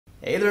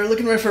Hey there,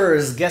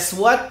 Licknriffers! Guess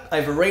what?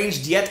 I've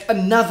arranged yet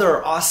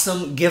another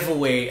awesome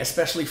giveaway,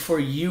 especially for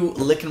you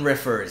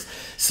Licknriffers.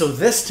 So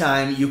this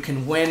time you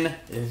can win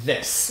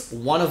this,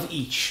 one of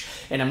each.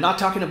 And I'm not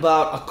talking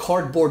about a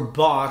cardboard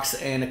box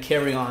and a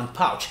carry-on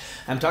pouch.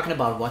 I'm talking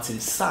about what's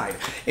inside.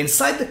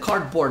 Inside the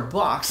cardboard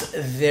box,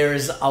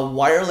 there's a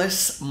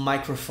wireless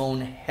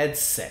microphone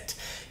headset.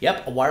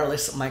 Yep, a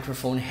wireless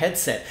microphone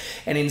headset.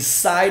 And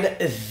inside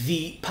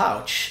the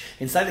pouch,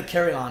 inside the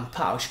carry-on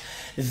pouch,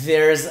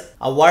 there's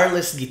a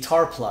wireless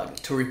guitar plug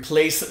to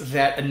replace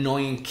that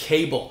annoying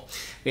cable.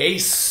 Okay,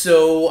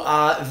 so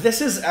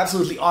this is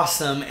absolutely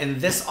awesome,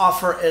 and this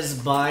offer is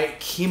by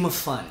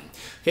KIMAFUN.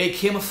 Okay,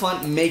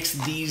 KIMAFUN makes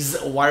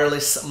these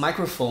wireless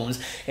microphones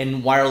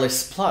and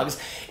wireless plugs,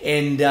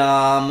 and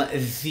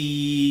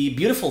the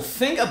beautiful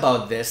thing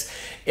about this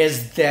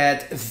is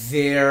that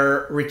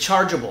they're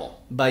rechargeable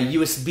by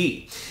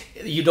USB.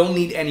 You don't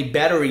need any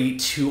battery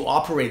to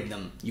operate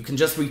them. You can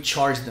just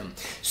recharge them.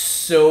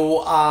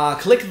 So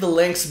click the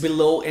links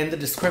below in the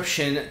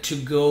description to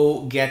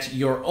go get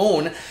your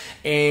own,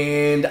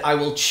 and I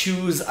will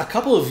choose a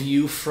couple of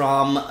you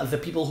from the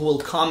people who will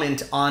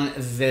comment on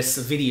this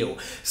video.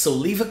 So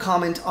leave a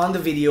comment on the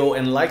video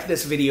and like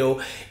this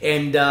video,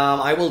 and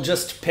I will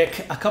just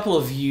pick a couple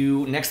of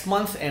you next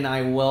month, and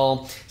I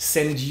will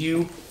send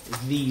you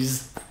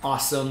these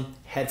awesome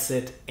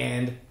headset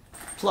and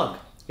plug.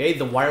 Okay,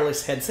 the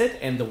wireless headset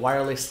and the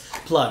wireless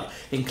plug,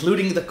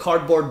 including the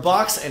cardboard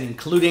box and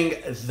including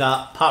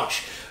the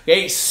pouch.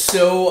 Okay,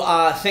 so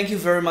thank you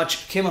very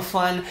much,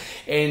 KIMAFUN.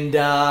 And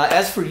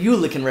as for you,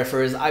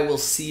 Licknriffers, I will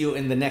see you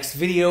in the next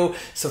video.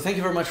 So thank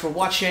you very much for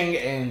watching,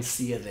 and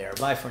see you there.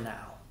 Bye for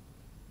now.